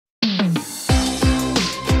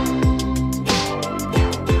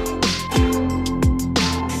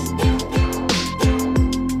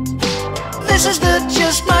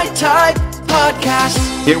Type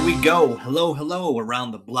Podcast. Here we go. Hello,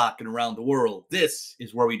 around the block and around the world. This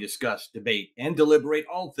is where we discuss, debate, and deliberate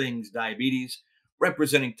all things diabetes.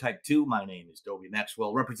 Representing type 2, my name is Dobie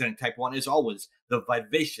Maxwell. Representing type 1, is always the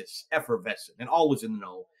vivacious, effervescent, and always in the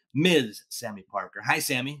know, Ms. Sami Parker. Hi,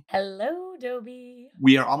 Sami. Hello, Dobie.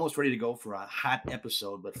 We are almost ready to go for a hot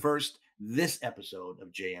episode, but first, this episode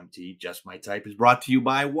of JMT, Just My Type, is brought to you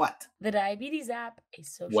by what? The Diabetes app, a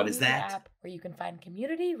social What is media that? app where you can find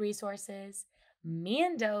community resources, me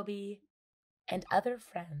and Dobie, and other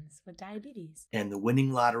friends with diabetes. And the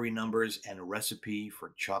winning lottery numbers and a recipe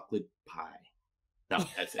for chocolate pie. No,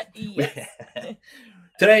 that's it. Yes.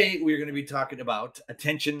 Today, we're going to be talking about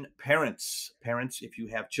attention parents. Parents, if you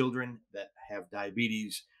have children that have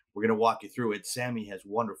diabetes, we're going to walk you through it. Sami has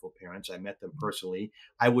wonderful parents. I met them personally.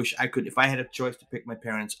 I wish I could, if I had a choice to pick my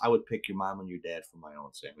parents, I would pick your mom and your dad for my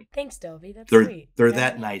own, Sami. Thanks, Dobie. That's They're sweet. they're Yeah,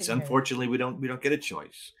 that I nice. can hear it. Unfortunately, we don't get a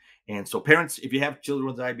choice. And so, parents, if you have children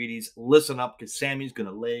with diabetes, listen up because Sami's going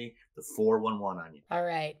to lay the 411 on you. All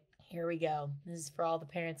right, here we go. This is for all the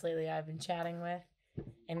parents lately I've been chatting with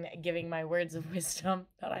and giving my words of wisdom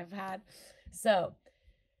that I've had. So,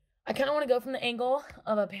 I kind of want to go from the angle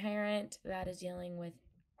of a parent that is dealing with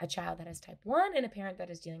a child that has type 1 and a parent that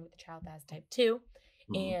is dealing with a child that has type 2.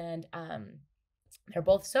 Mhm. And they're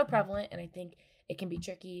both so prevalent, and I think it can be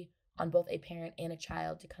tricky on both a parent and a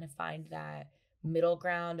child to kind of find that middle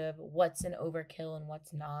ground of what's an overkill and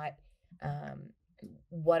what's not.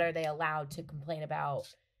 What are they allowed to complain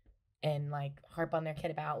about and like harp on their kid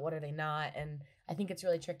about? What are they not? And I think it's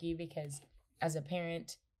really tricky because as a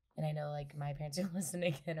parent, and I know like my parents who listen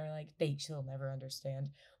again are like, she'll never understand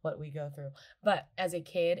what we go through. But as a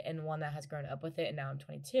kid and one that has grown up with it, and now I'm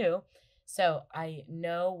 22, so I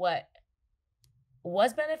know what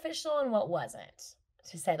was beneficial and what wasn't,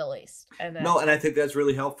 to say the least. And No, and I think that's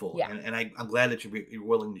really helpful. Yeah. And I'm glad that you're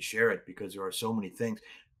willing to share it because there are so many things.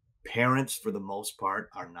 Parents, for the most part,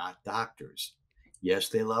 are not doctors. Yes,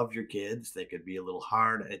 they love your kids. They could be a little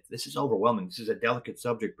hard. This is overwhelming. This is a delicate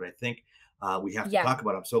subject, but I think we have to Yeah. talk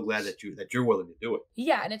about it. I'm so glad that you're willing to do it.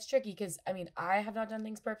 Yeah, and it's tricky because, I mean, I have not done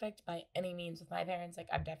things perfect by any means with my parents. Like,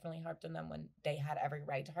 I've definitely harped on them when they had every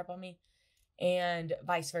right to harp on me. And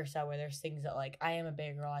vice versa, where there's things that, like, I am a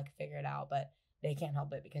big girl, I can figure it out, but they can't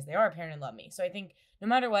help it because they are a parent and love me. So I think no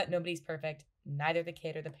matter what, nobody's perfect. Neither the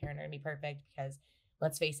kid or the parent are going to be perfect because,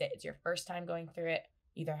 let's face it, it's your first time going through it,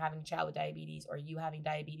 either having a child with diabetes or you having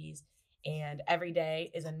diabetes. And every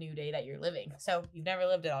day is a new day that you're living. So you've never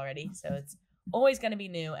lived it already. So it's always going to be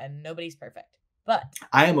new and nobody's perfect. But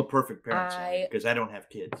I am a perfect parent Sami, because I don't have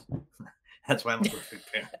kids. That's why I'm a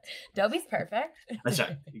perfect parent. Dobie's perfect. That's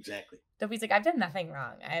right. Exactly. Dobie's like, I've done nothing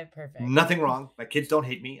wrong. I have perfect. Nothing wrong. My kids don't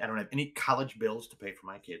hate me. I don't have any college bills to pay for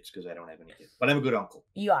my kids because I don't have any kids. But I'm a good uncle.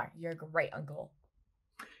 You are. You're a great uncle.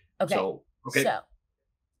 Okay. So, okay. So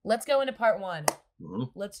let's go into part 1.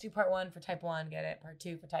 Mhm. Let's do part 1 for type 1. Get it? Part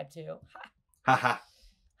 2 for type 2. Ha ha.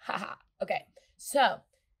 Haha. Okay. So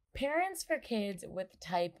parents for kids with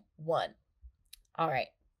type 1. All right.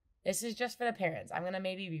 This is just for the parents. I'm going to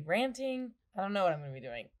maybe be ranting. I don't know what I'm going to be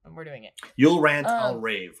doing, but we're doing it. You'll rant, I'll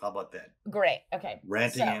rave. How about that? Great. Okay.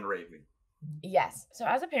 Ranting and raving. Yes. So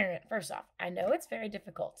as a parent, first off, I know it's very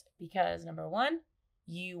difficult because number 1,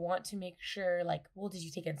 you want to make sure like, well, did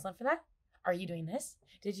you take insulin for that? Are you doing this?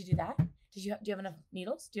 Did you do that? Do you have enough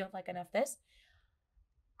needles? Do you have like enough this?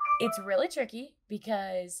 It's really tricky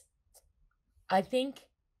because I think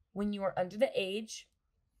when you are under the age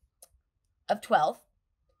of 12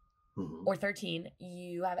 Mhm. or 13,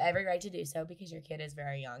 you have every right to do so because your kid is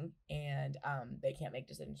very young and they can't make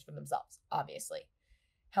decisions for themselves, obviously.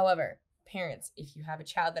 However, parents, if you have a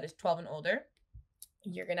child that is 12 and older,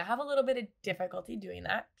 you're going to have a little bit of difficulty doing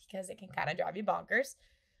that because it can kind of drive you bonkers.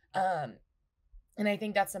 And I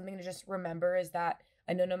think that's something to just remember is that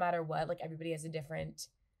I know no matter what, like everybody has a different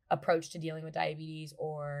approach to dealing with diabetes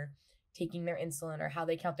or taking their insulin or how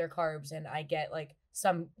they count their carbs. And I get like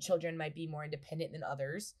some children might be more independent than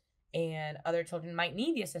others and other children might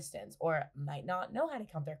need the assistance or might not know how to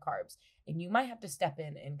count their carbs. And you might have to step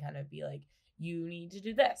in and kind of be like, you need to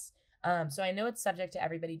do this. So I know it's subject to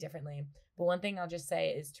everybody differently, but one thing I'll just say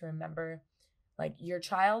is to remember like your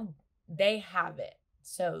child, they have it.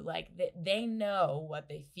 So like they know what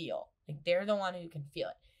they feel. Like they're the one who can feel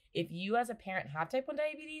it. If you as a parent have type 1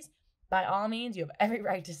 diabetes, by all means, you have every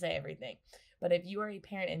right to say everything. But if you are a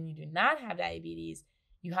parent and you do not have diabetes,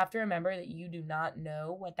 you have to remember that you do not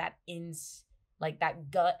know what that like that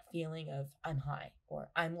gut feeling of I'm high or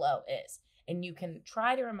I'm low is. And you can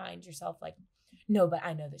try to remind yourself like, no, but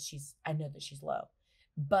I know that she's low.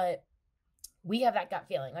 But we have that gut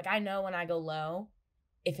feeling. Like I know when I go low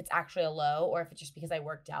if it's actually a low or if it's just because I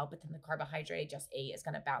worked out, but then the carbohydrate I just ate is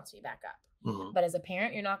going to bounce me back up. But as a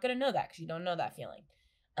parent, you're not going to know that because you don't know that feeling.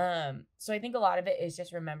 So I think a lot of it is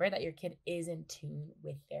just remember that your kid is in tune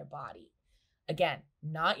with their body. Again,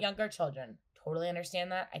 not younger children. Totally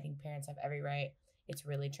understand that. I think parents have every right. It's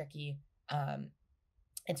really tricky.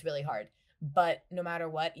 It's really hard. But no matter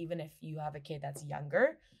what, even if you have a kid that's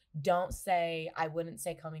younger, I wouldn't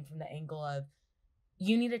say coming from the angle of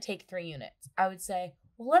you need to take 3 units. I would say,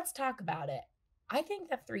 well, let's talk about it. I think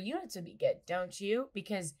that 3 units would be good, don't you?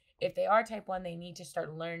 Because if they are type 1, they need to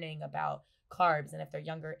start learning about carbs. And if they're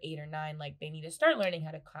younger, 8 or 9, like they need to start learning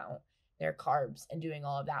how to count their carbs and doing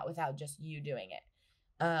all of that without just you doing it.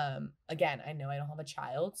 Again, I know I don't have a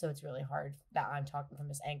child, so it's really hard that I'm talking from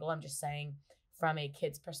this angle. I'm just saying from a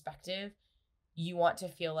kid's perspective, you want to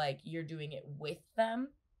feel like you're doing it with them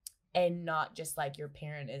and not just like your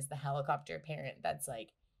parent is the helicopter parent that's like,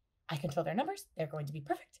 I control their numbers. They're going to be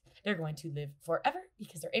perfect. They're going to live forever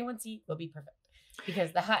because their A1C will be perfect.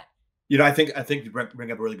 Because I think you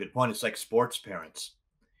bring up a really good point. It's like sports parents.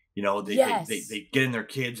 They get in their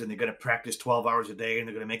kids and they're going to practice 12 hours a day and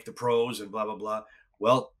they're going to make the pros and blah, blah, blah.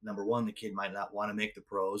 Well, number one, the kid might not want to make the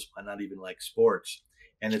pros, might not even like sports.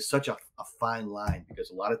 And it's such a fine line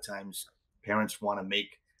because a lot of times parents want to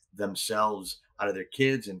make themselves out of their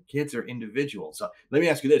kids, and kids are individuals. So let me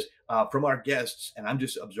ask you this, from our guests, and I'm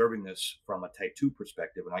just observing this from a type 2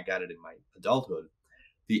 perspective, and I got it in my adulthood.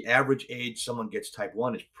 The average age someone gets type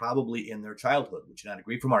 1 is probably in their childhood. Would you not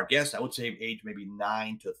agree? From our guests, I would say age maybe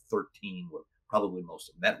 9 to 13 were probably most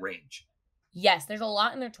of them, that range. Yes, there's a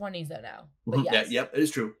lot in their 20s though now. But yes. Yeah, it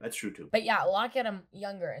is true. That's true too. But yeah, a lot get them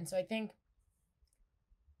younger. And so I think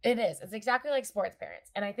it's exactly like sports parents.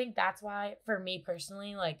 And I think that's why for me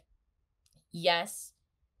personally, like, yes,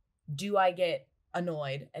 do I get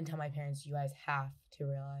annoyed and tell my parents, you guys have to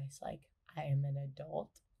realize, like, I am an adult.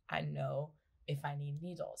 I know if I need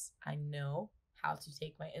needles. I know how to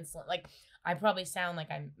take my insulin. Like, I probably sound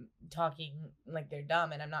like I'm talking like they're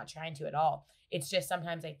dumb, and I'm not trying to at all. It's just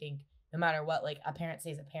sometimes I think no matter what, like, a parent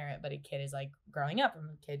stays a parent, but a kid is like growing up from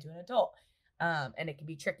a kid to an adult. And it can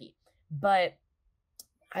be tricky. But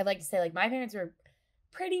I like to say, like, my parents were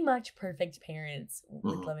pretty much perfect parents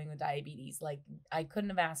with living with diabetes. Like, I couldn't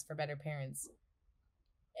have asked for better parents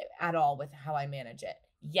at all with how I manage it.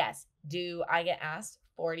 Yes. Do I get asked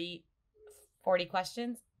 40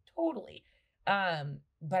 questions? Totally.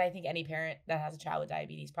 But I think any parent that has a child with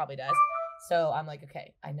diabetes probably does. So I'm like,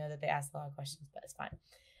 okay, I know that they ask a lot of questions, but it's fine.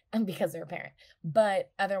 And because they're a parent.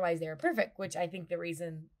 But otherwise they're perfect, which I think the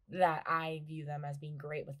reason that I view them as being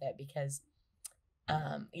great with it, because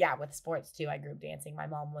with sports too, I grew up dancing. My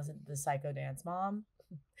mom wasn't the psycho dance mom.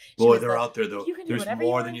 Boy, they're out there though. There's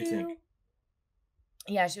more than you think.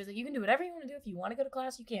 Yeah, she was like, you can do whatever you want to do. If you want to go to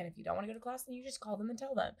class, you can. If you don't want to go to class, then you just call them and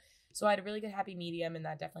tell them. So I had a really good happy medium, and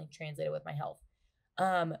that definitely translated with my health.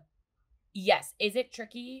 Yes, is it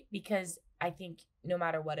tricky? Because I think no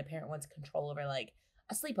matter what, a parent wants control over, like,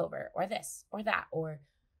 a sleepover or this or that, or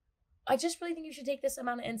I just really think you should take this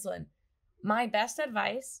amount of insulin. My best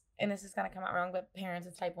advice, and this is going to come out wrong, but parents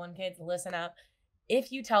of type 1 kids, listen up.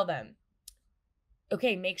 If you tell them,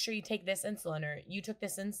 okay, make sure you take this insulin, or you took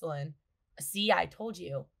this insulin, see, I told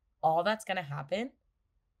you, all that's going to happen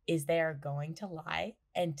is they are going to lie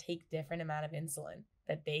and take different amount of insulin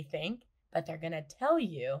that they think, but they're going to tell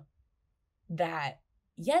you that,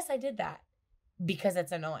 yes, I did that, because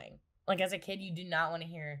it's annoying. Like, as a kid, you do not want to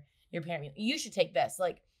hear your parent, you should take this.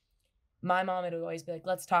 Like, my mom would always be like,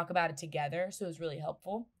 let's talk about it together. So it was really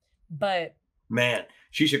helpful. But man,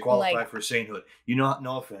 she should qualify for sainthood. No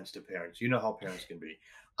offense to parents. You know how parents can be.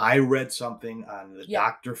 I read something on the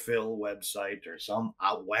Dr. Phil website or some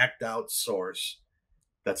whacked out source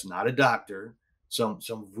that's not a doctor, some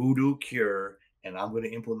voodoo cure, and I'm going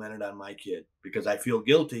to implement it on my kid because I feel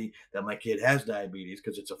guilty that my kid has diabetes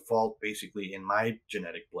because it's a fault basically in my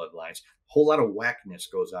genetic bloodlines. A whole lot of whackness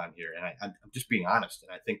goes on here, and I'm just being honest,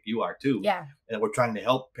 and I think you are too. Yeah. And we're trying to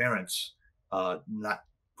help parents not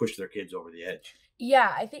push their kids over the edge.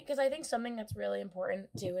 Yeah, I think something that's really important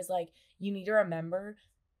too is, like, you need to remember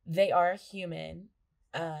they are human.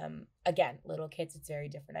 Again, little kids, it's very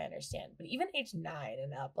different, I understand. But even age 9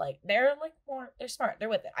 and up, like, they're smart. They're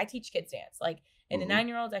with it. I teach kids dance. Like, and the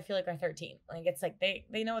 9-year-olds, I feel like, are 13. Like, it's like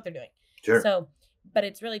they know what they're doing. Sure. So, but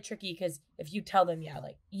it's really tricky because if you tell them,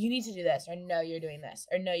 like, you need to do this, or no, you're doing this,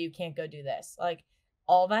 or no, you can't go do this. Like,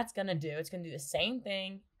 all that's going to do, it's going to do the same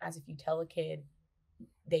thing as if you tell a kid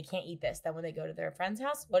they can't eat this. Then when they go to their friend's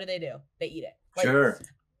house, what do? They eat it. Like, sure.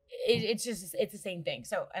 It's the same thing.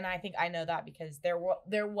 So, and I think I know that because there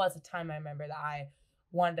was a time I remember that I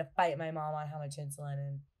wanted to fight my mom on how much insulin,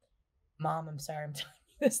 and Mom, I'm sorry, I'm telling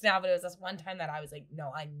you this now, but it was this one time that I was like,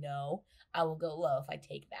 no, I know I will go low if I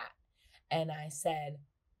take that. And I said,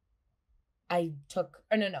 I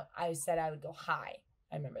said I would go high.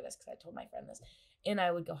 I remember this because I told my friend this. And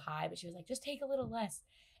I would go high, but she was like, just take a little less.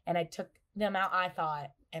 And I took the amount I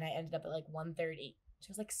thought, and I ended up at like 130. She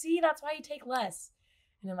was like, see, that's why you take less.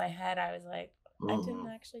 And in my head, I was like, I didn't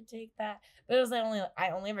actually take that. But it was like I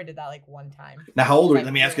only ever did that like one time. Now, how old were you?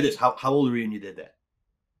 Let me ask you this. How old were you when you did that?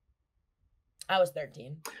 I was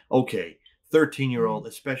 13. Okay. 13-year-old,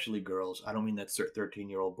 especially girls. I don't mean that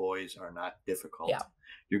 13-year-old boys are not difficult. Yeah.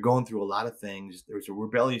 You're going through a lot of things. There's a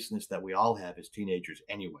rebelliousness that we all have as teenagers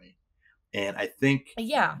anyway. And I think,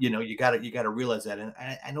 you gotta realize that. And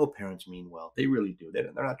I know parents mean well. They really do.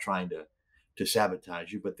 They're not trying to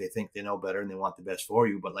sabotage you, but they think they know better and they want the best for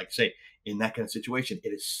you. But like I say, in that kind of situation, it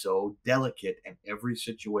is so delicate, and every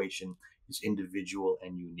situation is individual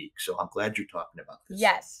and unique. So I'm glad you're talking about this.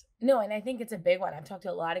 Yes. No, and I think it's a big one. I've talked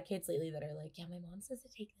to a lot of kids lately that are like, yeah, my mom says to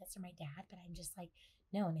take this, or my dad, but I'm just like,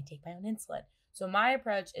 no, and I take my own insulin. So my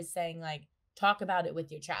approach is saying, like, talk about it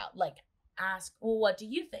with your child. Like, ask, well, what do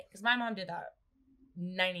you think? Because my mom did that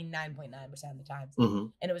 99.9% of the time.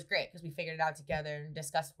 And it was great because we figured it out together and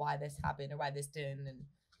discussed why this happened or why this didn't and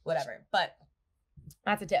whatever. But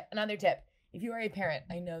that's a tip. Another tip. If you are a parent,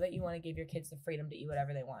 I know that you want to give your kids the freedom to eat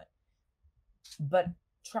whatever they want. But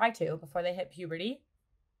try to, before they hit puberty,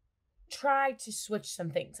 try to switch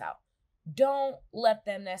some things out. Don't let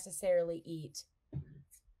them necessarily eat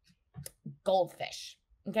goldfish.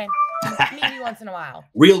 Okay? Maybe once in a while.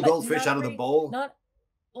 Real goldfish out of the bowl? Not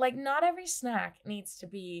every snack needs to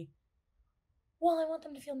be, well, I want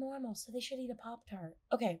them to feel normal, so they should eat a Pop-Tart.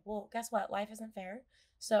 Okay, well, guess what? Life isn't fair.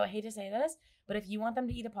 So I hate to say this, but if you want them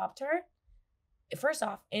to eat a Pop-Tart, first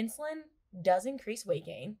off, insulin does increase weight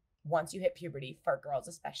gain once you hit puberty, for girls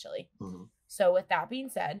especially. So with that being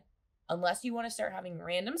said, unless you want to start having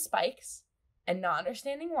random spikes and not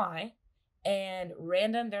understanding why, and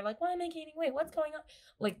random, they're like, why am I gaining weight? What's going on?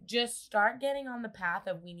 Like, just start getting on the path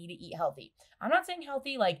of we need to eat healthy. I'm not saying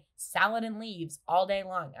healthy like salad and leaves all day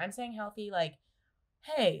long. I'm saying healthy like,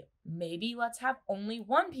 hey, maybe let's have only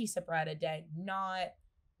one piece of bread a day, not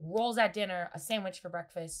rolls at dinner, a sandwich for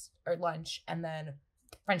breakfast or lunch, and then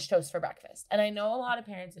French toast for breakfast. And I know a lot of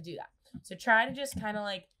parents that do that. So try to just kind of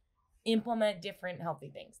like implement different healthy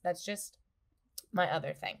things. That's just my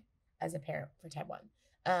other thing as a parent for type 1.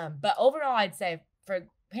 But overall, I'd say for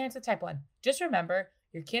parents with type 1, just remember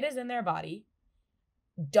your kid is in their body.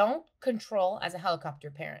 Don't control as a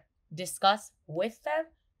helicopter parent. Discuss with them,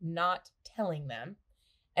 not telling them.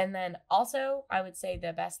 And then also, I would say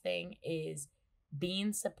the best thing is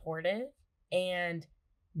being supportive and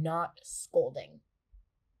not scolding.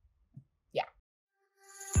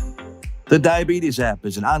 The Diabetes app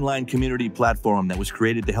is an online community platform that was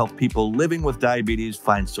created to help people living with diabetes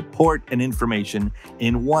find support and information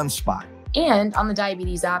in one spot. And on the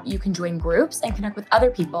Diabetes app, you can join groups and connect with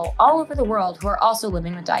other people all over the world who are also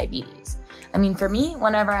living with diabetes. I mean, for me,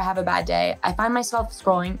 whenever I have a bad day, I find myself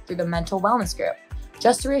scrolling through the mental wellness group,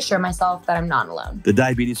 just to reassure myself that I'm not alone. The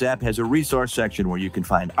Diabetes app has a resource section where you can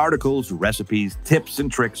find articles, recipes, tips,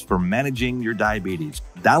 and tricks for managing your diabetes.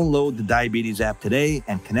 Download the Diabetes app today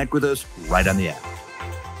and connect with us right on the app.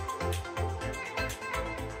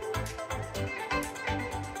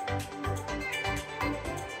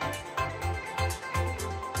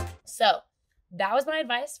 So that was my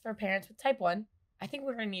advice for parents with type 1. I think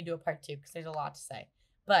we're going to need to do a part 2 because there's a lot to say.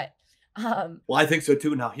 But well, I think so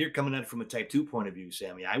too. Now, here coming at it from a type 2 point of view,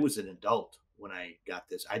 Sammy, I was an adult when I got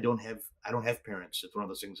this. I don't have parents. It's one of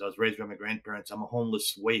those things. I was raised by my grandparents. I'm a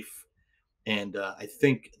homeless waif, and I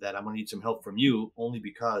think that I'm gonna need some help from you, only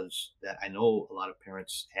because that I know a lot of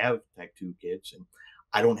parents have type 2 kids, and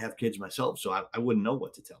I don't have kids myself, so I wouldn't know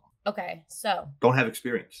what to tell them. Okay, so don't have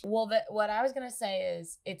experience. Well, what I was gonna say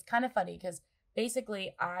is it's kind of funny because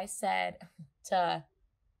basically I said to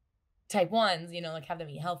type 1s, like have them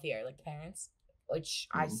eat healthier, like parents, which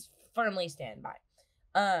I firmly stand by.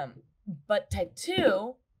 But type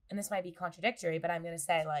 2, and this might be contradictory, but I'm going to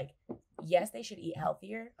say like, yes, they should eat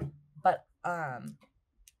healthier, but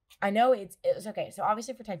I know it's okay. So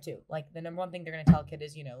obviously for type 2, like the number one thing they're going to tell a kid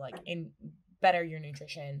is, like better your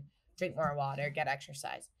nutrition, drink more water, get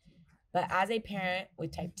exercise. But as a parent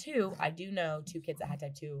with type 2, I do know 2 kids that had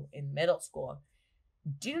type 2 in middle school.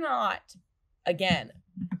 Do not, again,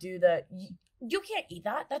 you can't eat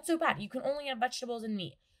that. That's so bad. You can only have vegetables and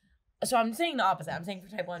meat. So I'm saying the opposite. I'm saying for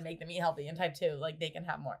type 1, make them eat healthy, and type 2, like they can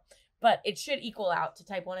have more. But it should equal out to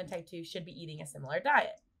type 1 and type 2 should be eating a similar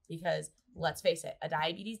diet because let's face it, a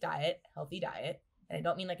diabetes diet, healthy diet, and I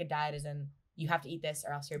don't mean like a diet as in you have to eat this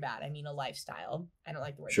or else you're bad. I mean a lifestyle. I don't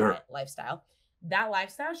like the word diet, lifestyle. that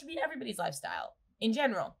lifestyle should be everybody's lifestyle in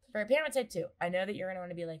general. For a parent with type 2, I know that you're going to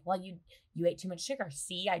want to be like, well, you ate too much sugar.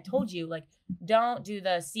 See, I told you. Like, don't do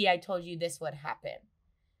the see, I told you this would happen.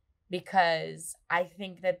 Because I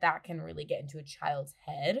think that can really get into a child's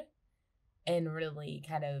head and really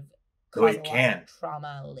kind of cause a lot of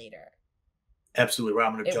trauma later. Absolutely right.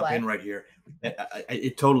 I'm going to jump in right here.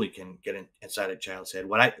 It totally can get inside a child's head.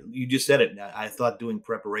 You just said it. I thought doing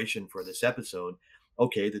preparation for this episode,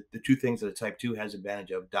 okay, the two things that a type 2 has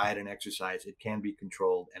advantage of, diet and exercise, it can be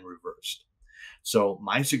controlled and reversed. So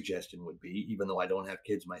my suggestion would be, even though I don't have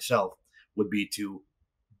kids myself, would be to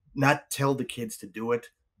not tell the kids to do it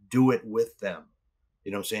with them.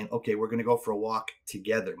 You know what I'm saying? Okay, we're going to go for a walk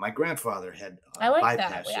together. My grandfather had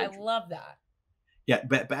bypass surgery. I love that. Yeah,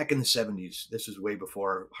 back in the 70s, this is way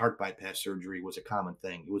before heart bypass surgery was a common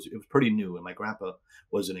thing. It was pretty new, and my grandpa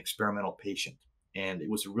was an experimental patient, and it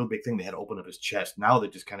was a real big thing. They had to open up his chest. Now they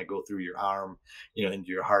just kind of go through your arm, into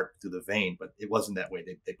your heart through the vein, but it wasn't that way.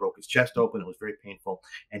 They broke his chest open. It was very painful,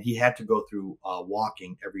 and he had to go through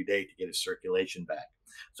walking every day to get his circulation back.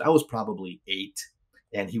 So I was probably 8.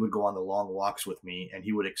 And he would go on the long walks with me, and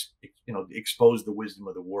he would, expose the wisdom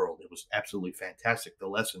of the world. It was absolutely fantastic, the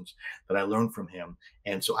lessons that I learned from him.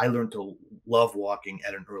 And so I learned to love walking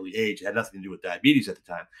at an early age. It had nothing to do with diabetes at the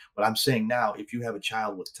time. But I'm saying now, if you have a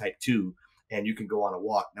child with type 2 and you can go on a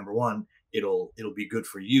walk, number one, it'll be good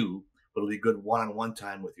for you, but it'll be good one-on-one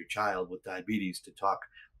time with your child with diabetes to talk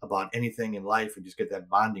about anything in life and just get that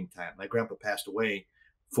bonding time. My grandpa passed away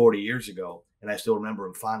 40 years ago, and I still remember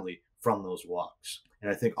him fondly from those walks. And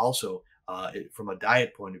I think also from a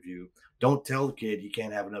diet point of view, don't tell the kid he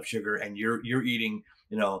can't have enough sugar and you're eating,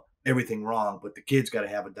 everything wrong, but the kid's got to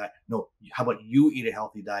have a diet. No, how about you eat a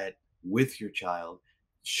healthy diet with your child,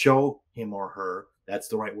 show him or her that's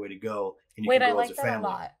the right way to go, and you can grow as a family. A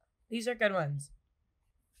lot. These are good ones.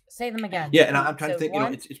 Say them again. Yeah, and I'm trying to think,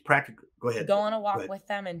 one, it's practical. Go ahead. Go on a walk with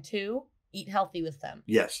them, and 2, eat healthy with them.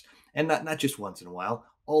 Yes, and not just once in a while,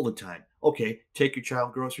 all the time. Okay, take your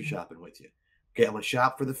child grocery shopping with you. Okay, I'm going to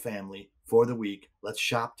shop for the family for the week. Let's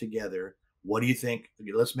shop together. What do you think?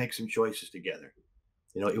 Let's make some choices together.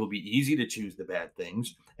 It will be easy to choose the bad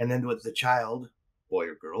things. And then with the child, boy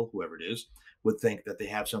or girl, whoever it is, would think that they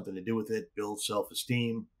have something to do with it, build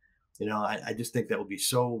self-esteem. I just think that would be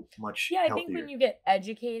so much healthier. I think when you get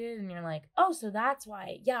educated and you're like, oh, so that's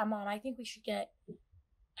why. Yeah, Mom, I think we should get,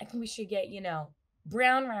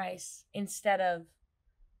 brown rice instead of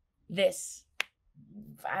this.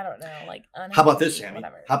 I don't know, like unhealthy. How about this, Sami?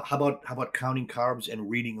 How about counting carbs and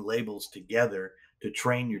reading labels together to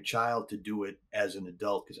train your child to do it as an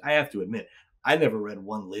adult? Because I have to admit, I never read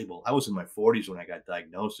one label. I was in my 40s when I got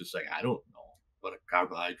diagnosed. It's like, I don't know what a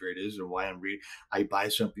carbohydrate is or why I'm reading. I buy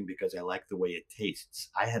something because I like the way it tastes.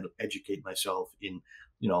 I had to educate myself in,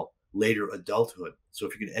 later adulthood. So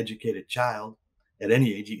if you can educate a child at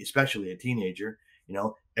any age, especially a teenager,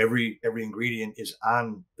 every ingredient is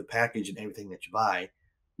on the package and everything that you buy.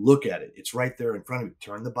 Look at it. It's right there in front of you.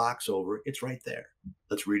 Turn the box over. It's right there.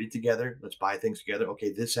 Let's read it together. Let's buy things together.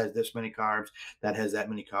 Okay, this has this many carbs. That has that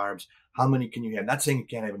many carbs. How many can you have? Not saying you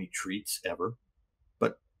can't have any treats ever,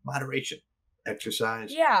 but moderation,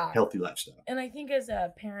 exercise, healthy lifestyle. And I think as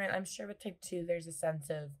a parent, I'm sure with type 2, there's a sense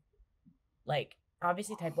of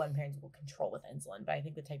obviously type 1 parents will control with insulin, but I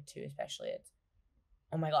think with type 2 especially, it's,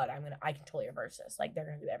 oh my God, I can totally reverse this. They're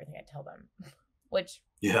going to do everything I tell them, which,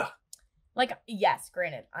 yes,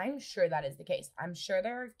 granted, I'm sure that is the case. I'm sure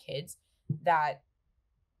there are kids that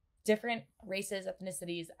different races,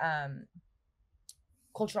 ethnicities,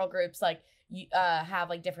 cultural groups,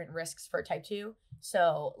 have different risks for type 2.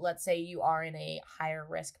 So let's say you are in a higher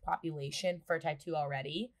risk population for type 2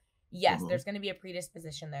 already. Yes, there's going to be a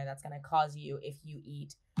predisposition there that's going to cause you, if you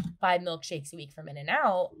eat 5 milkshakes a week from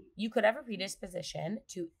In-N-Out, you could have a predisposition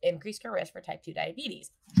to increase your risk for type 2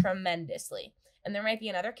 diabetes tremendously. And there might be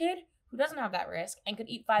another kid who doesn't have that risk and could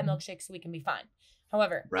eat 5 milkshakes a week and be fine.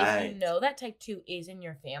 However, if you know that type 2 is in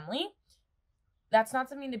your family, that's not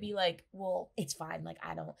something to be like, well, it's fine.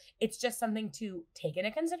 It's just something to take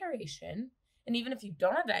into consideration. And even if you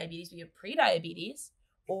don't have diabetes, but you have pre-diabetes,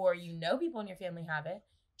 or people in your family have it,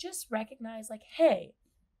 just recognize hey,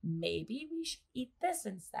 maybe we should eat this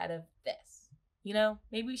instead of this.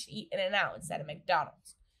 Maybe we should eat In-N-Out instead of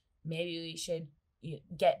McDonald's. Maybe we should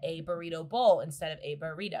get a burrito bowl instead of a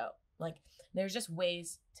burrito. There's just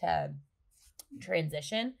ways to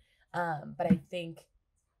transition. But I think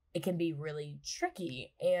it can be really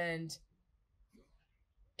tricky. And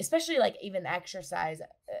especially even exercise,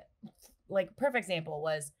 perfect example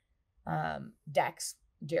was Dex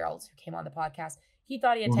Gerald, who came on the podcast, he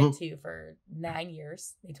thought he had type 2 for 9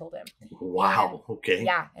 years. They told him. Wow. And, okay.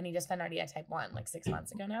 Yeah, and he just found out he had type 1 like 6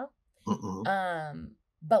 months ago now. Mm-mm.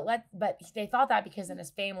 But they thought that because in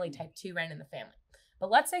his family, type 2 ran in the family. But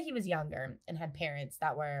let's say he was younger and had parents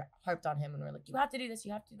that were harped on him and were like, you have to do this,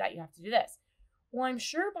 you have to do that, you have to do this. Well, I'm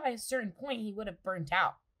sure by a certain point he would have burnt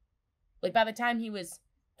out. Like by the time he was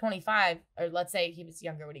 25, or let's say he was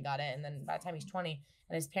younger when he got it, and then by the time he's 20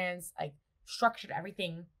 and his parents like structured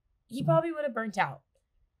everything, he probably would have burnt out.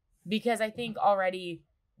 Because I think already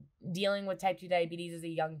dealing with type 2 diabetes as a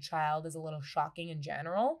young child is a little shocking in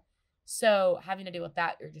general. So having to deal with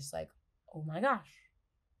that, you're just like, oh my gosh,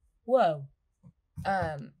 whoa.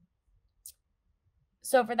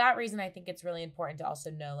 So for that reason, I think it's really important to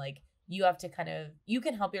also know, like, you have to you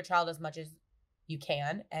can help your child as much as you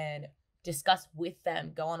can and discuss with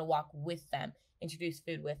them, go on a walk with them, introduce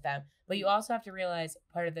food with them. But you also have to realize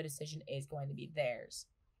part of the decision is going to be theirs.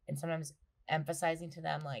 And sometimes emphasizing to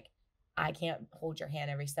them, like, I can't hold your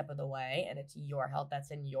hand every step of the way, and it's your health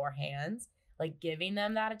that's in your hands. Like, giving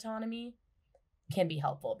them that autonomy can be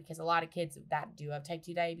helpful, because a lot of kids that do have type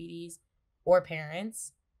 2 diabetes, or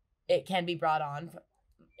parents, it can be brought on.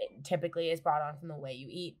 It typically is brought on from the way you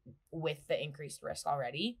eat, with the increased risk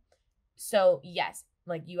already. So yes,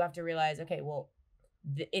 like, you have to realize, okay, well,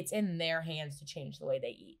 it's in their hands to change the way they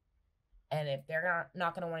eat. And if they're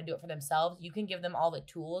not going to want to do it for themselves, you can give them all the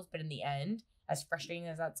tools, but in the end, as frustrating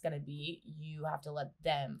as that's going to be, you have to let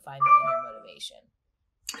them find the inner motivation.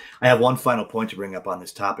 I have one final point to bring up on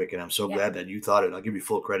this topic, and I'm so glad that you thought it. I'll give you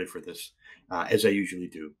full credit for this, as I usually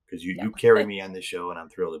do, because you carry me on this show, and I'm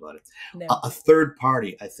thrilled about it. No. A third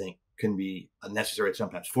party, I think, can be necessary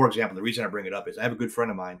sometimes. For example, the reason I bring it up is I have a good friend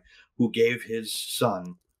of mine who gave his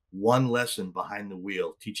son one lesson behind the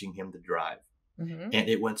wheel, teaching him to drive. Mm-hmm. And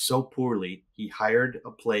it went so poorly, he hired a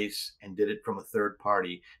place and did it from a third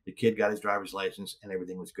party. The kid got his driver's license and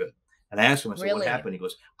everything was good. And I asked him, I said, what happened? He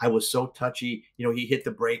goes, I was so touchy. You know, he hit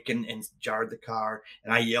the brake and jarred the car,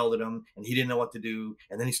 and I yelled at him, and he didn't know what to do.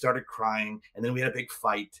 And then he started crying, and then we had a big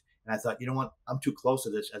fight. And I thought, you know what? I'm too close to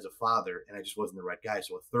this as a father, and I just wasn't the right guy.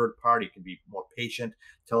 So a third party can be more patient,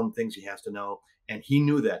 tell him things he has to know. And he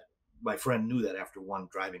knew that. My friend knew that after one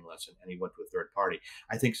driving lesson, and he went to a third party.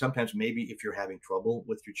 I think sometimes maybe if you're having trouble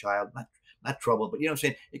with your child, not trouble, but you know what I'm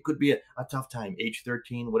saying? It could be a tough time, age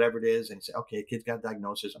 13, whatever it is, and you say, okay, kid's got a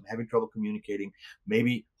diagnosis. I'm having trouble communicating.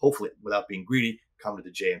 Maybe, hopefully, without being greedy, come to the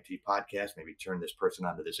JMT podcast, maybe turn this person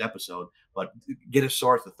onto this episode, but get a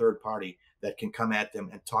source, a third party that can come at them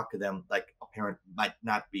and talk to them like a parent might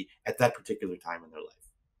not be at that particular time in their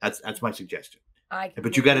life. That's my suggestion.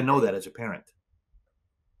 But you got to know that as a parent.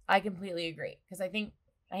 I completely agree, because I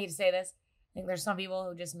hate to say this, I think there's some people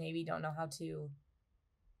who just maybe don't know how to,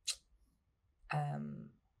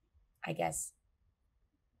 I guess,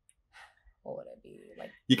 what would it be?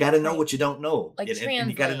 Like, you got to know what you don't know. Like, and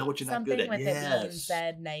you got to know what you're not good at. Something with it being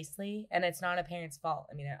said nicely, and it's not a parent's fault.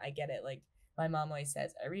 I mean, I get it. Like, my mom always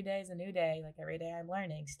says, every day is a new day. Like, every day I'm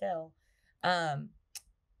learning still. I'm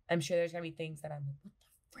sure there's going to be things that I'm like, what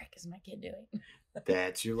the frick is my kid doing?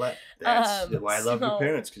 That's why I love your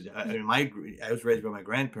parents, because I was raised by my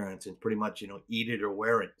grandparents, and pretty much, eat it or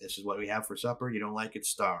wear it. This is what we have for supper. You don't like it,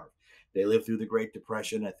 starve. They lived through the Great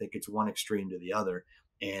Depression. I think it's one extreme to the other,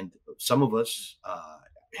 and some of us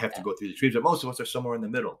have to go through the extremes, but most of us are somewhere in the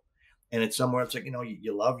middle. And it's somewhere it's like,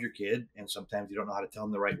 you love your kid, and sometimes you don't know how to tell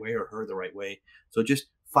them the right way or her the right way. So just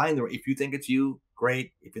find if you think it's you,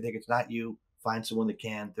 great. If you think it's not you, find someone that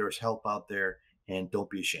can. There's help out there, and don't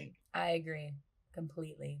be ashamed. I agree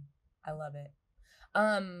completely. I love it.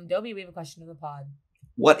 Dobie, we have a question of the pod.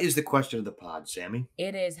 What is the question of the pod, Sammy?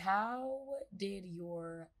 It is, how did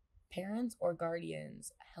your parents or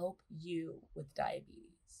guardians help you with diabetes?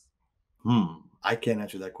 I can't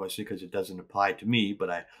answer that question because it doesn't apply to me,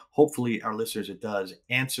 but hopefully our listeners, it does.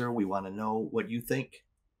 Answer. We want to know what you think.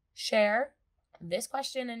 Share this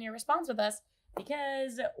question and your response with us,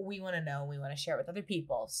 because we want to know. We want to share it with other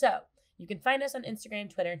people. So you can find us on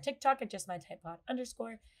Instagram, Twitter, and TikTok at JustMyTypePod_,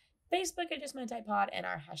 Facebook at JustMyTypePod, and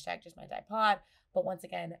our hashtag JustMyTypePod. But once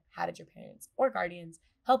again, how did your parents or guardians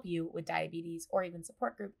help you with diabetes, or even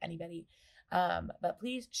support group, anybody? But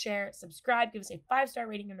please share, subscribe, give us a 5-star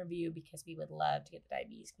rating and review, because we would love to get the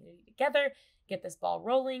diabetes community together, get this ball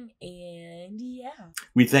rolling, and yeah.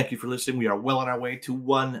 We thank you for listening. We are well on our way to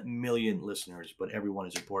 1 million listeners, but everyone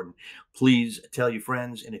is important. Please tell your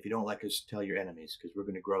friends, and if you don't like us, tell your enemies, because we're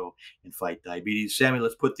going to grow and fight diabetes. Sammy,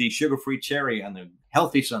 let's put the sugar-free cherry on the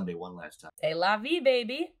healthy Sunday one last time. C'est la vie,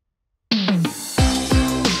 baby.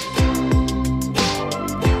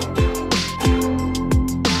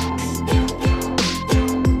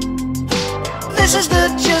 This is the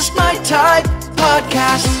Just My Type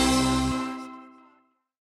podcast.